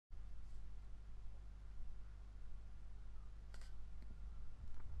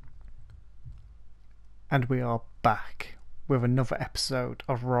And we are back with another episode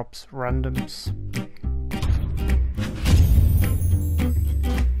of Rob's Randoms.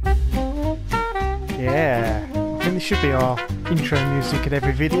 Yeah, I think this should be our intro music at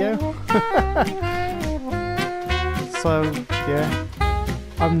every video. So, yeah,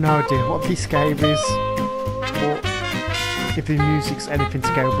 I have no idea what this game is, or if the music's anything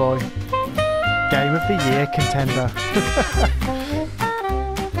to go by. Game of the Year contender.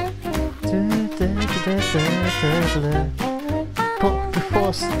 But before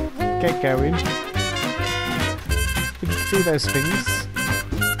I get going, if you do those things,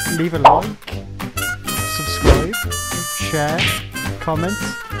 leave a like, subscribe, share, comment,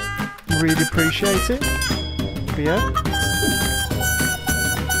 really appreciate it. But yeah,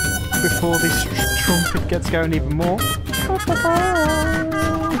 before this trumpet gets going even more,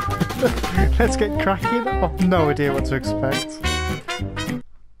 let's get cracking. I have no idea what to expect.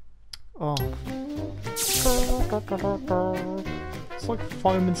 Oh. It's like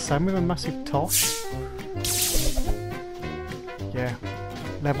Fireman Sam with a massive tosh. Yeah.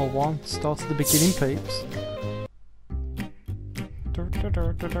 Level 1 starts at the beginning, peeps.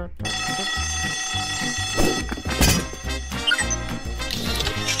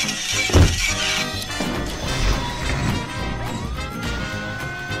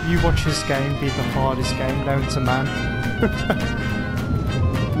 You watch this game be the hardest game known to man.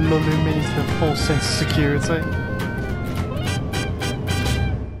 Lulling me into a false sense of security.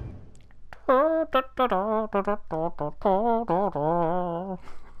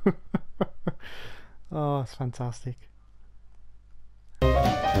 Oh, it's fantastic.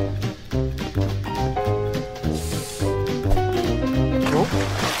 Oh.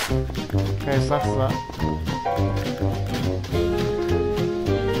 Okay, so that's that.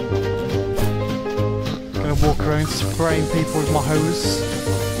 Gonna walk around spraying people with my hose.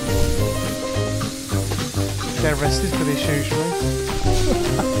 Get arrested for this usually.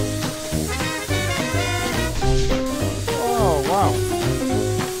 Oh wow.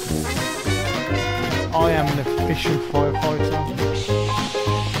 I am an efficient firefighter.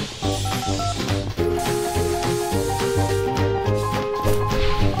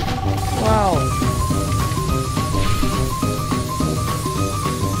 Wow.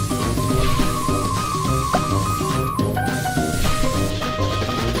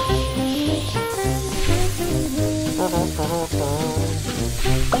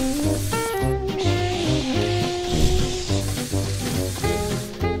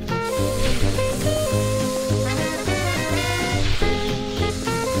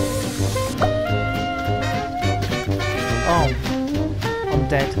 I'm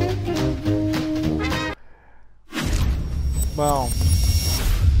dead. Well,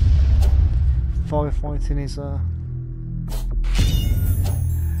 firefighting is a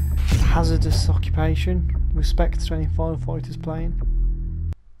hazardous occupation. Respect to any firefighters playing.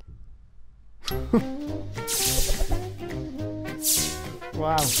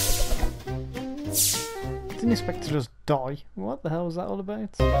 Wow. Didn't expect to just die. What the hell was that all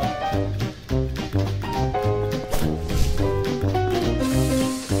about?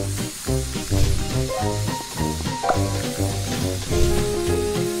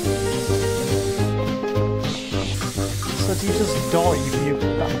 So do you just die if you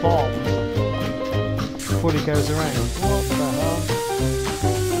hit that bomb before it goes around? What the hell?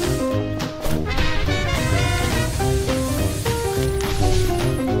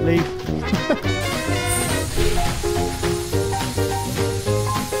 Leave.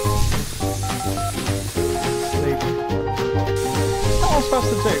 Leave. What am I supposed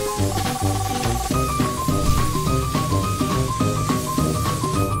to do?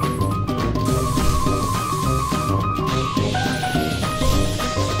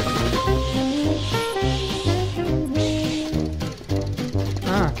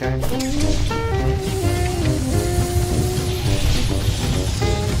 Okay.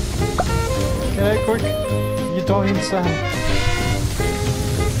 Get out quick! You're dying, Sam.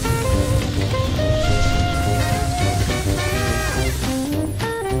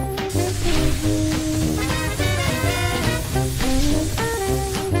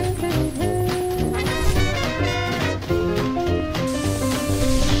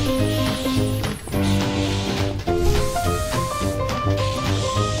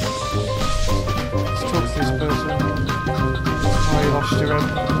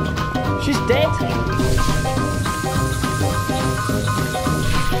 She's dead!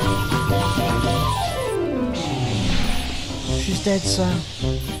 She's dead, Sam.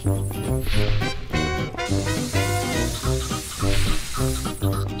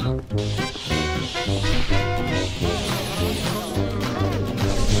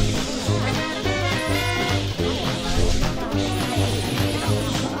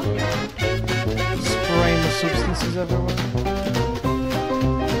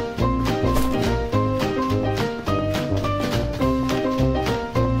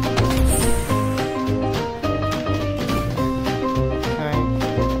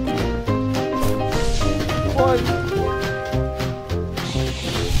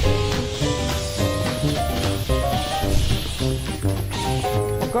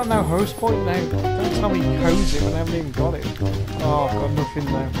 got no host point now. Don't tell me code it when I haven't even got it. Oh, I've got nothing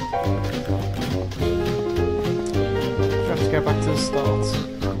now. I have to go back to the start.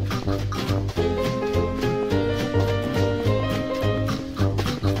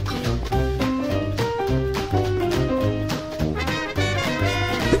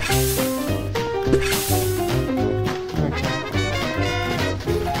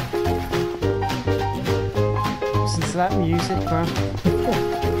 That music, man.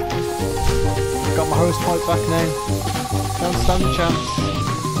 Got my hose pipe back now. Don't stand a chance.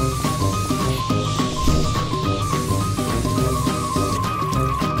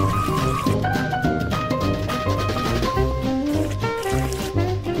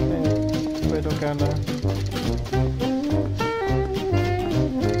 Yeah, where do I go now?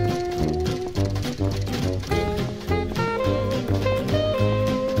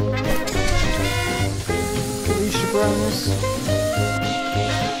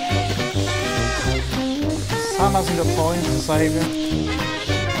 Sam hasn't got points to save him.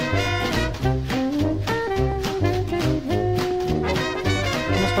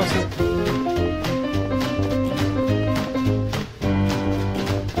 What am I supposed to...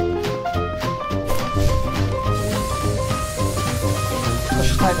 I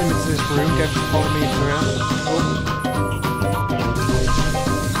should take them into this room, get them to follow me through. Oh.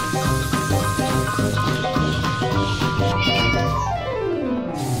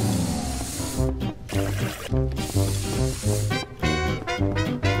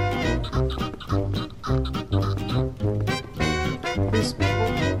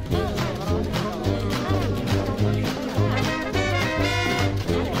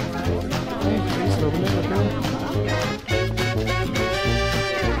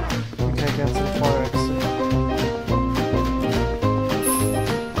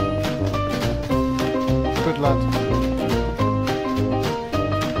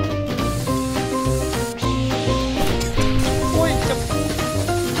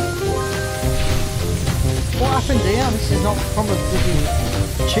 This is not from a bloody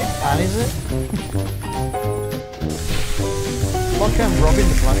chip pan, is it? Like I'm robbing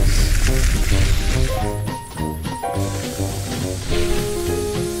the place.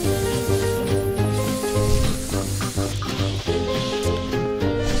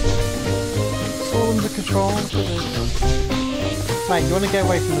 It's all under control. Mate, you want to get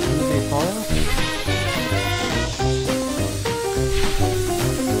away from the bloody fire?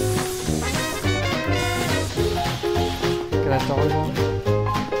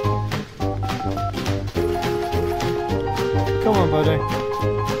 Come on, buddy.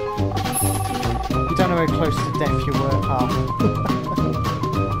 You don't know how close to death you were, pal.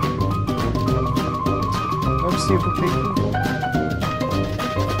 Those stupid people.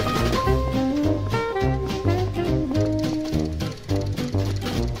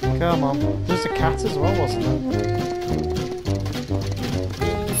 Come on. There's a cat as well, wasn't there?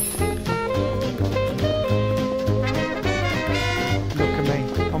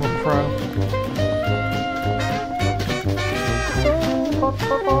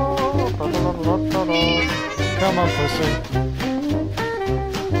 Come on, pussy.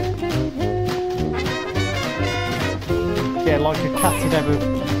 Yeah, like a cat would ever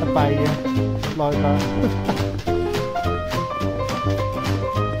obey you. Like that.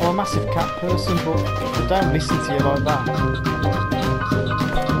 I'm a massive cat person, but I don't listen to you like that.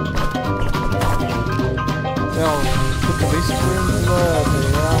 Oh, look at this room. Bloody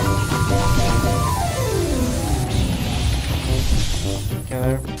hell. Get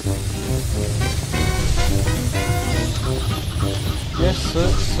there. Yes, sir,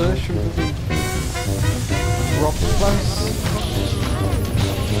 should we rob the place?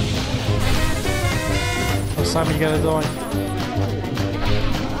 Oh, Sam, you're gonna die.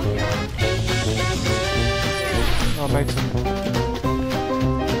 Oh, I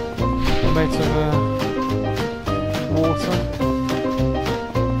made some water.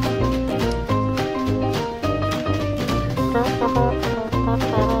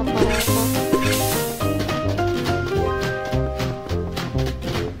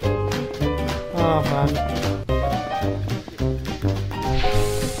 Oh man.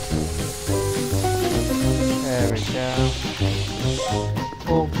 There we go.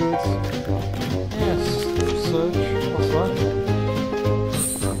 All good. Yes, search. What's that?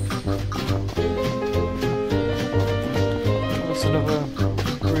 That's another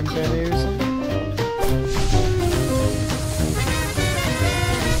room down here, isn't it?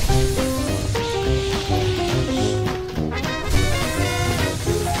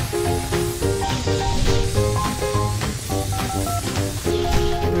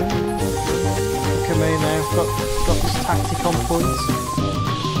 Got this tactic on points.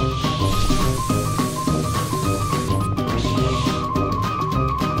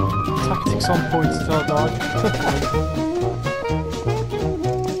 on point until I die.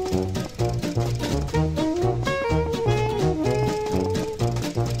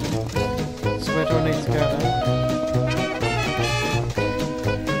 So where do I need to go now?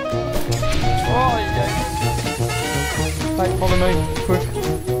 Oh yeah! Hey, follow me, quick.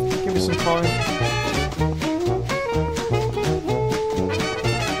 Give me some time.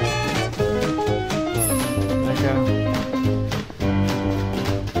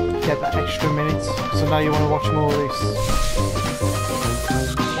 Get that extra minute, so now you want to watch more of this.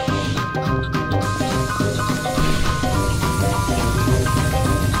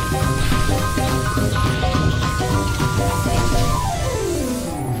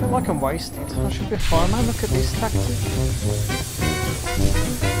 I feel like I'm wasted. I should be fine, man. Look at this tactic.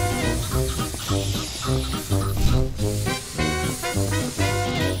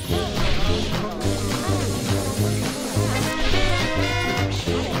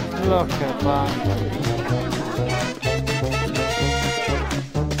 Look at that.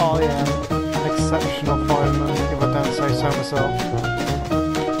 I am an exceptional fireman, if I don't say so myself.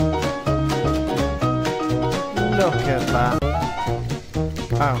 Look at that.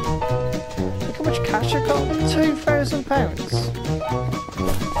 Oh. Look how much cash I got. £2,000.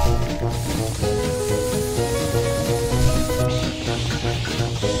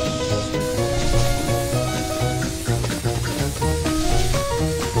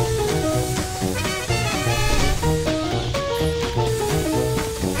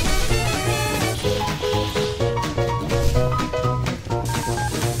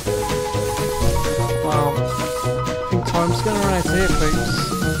 Time's gonna run out here, folks.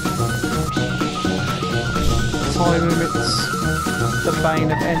 Time limit's the bane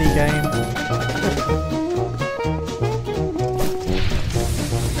of any game.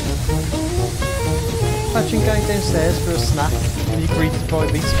 Imagine going downstairs for a snack and you're greeted by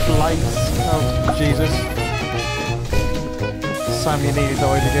these flies. Oh, Jesus. Sam, you nearly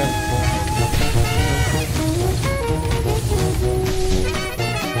died again.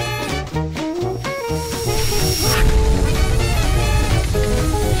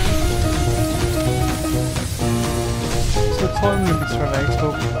 Time limit's run out,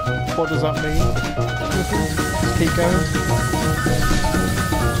 but what does that mean? Just keep going.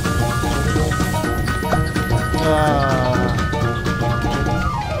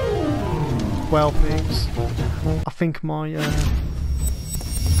 Well, pigs, I think my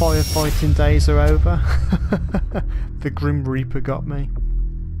firefighting days are over. The Grim Reaper got me.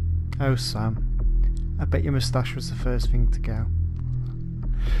 Oh, Sam, I bet your moustache was the first thing to go.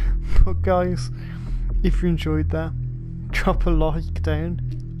 But guys, if you enjoyed that, drop a like down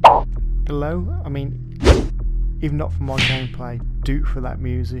below. I mean, even not for my gameplay, do it for that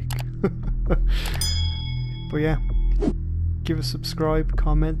music. But yeah, give a subscribe,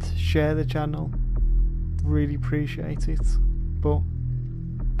 comment, share the channel. Really appreciate it. But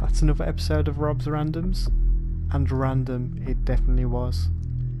that's another episode of Rob's Randoms, and random it definitely was.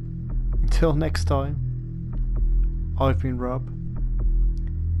 Until next time, I've been Rob,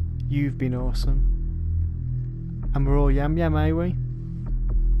 you've been awesome, and we're all YamYam, eh we?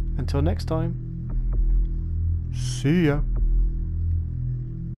 Until next time, see ya.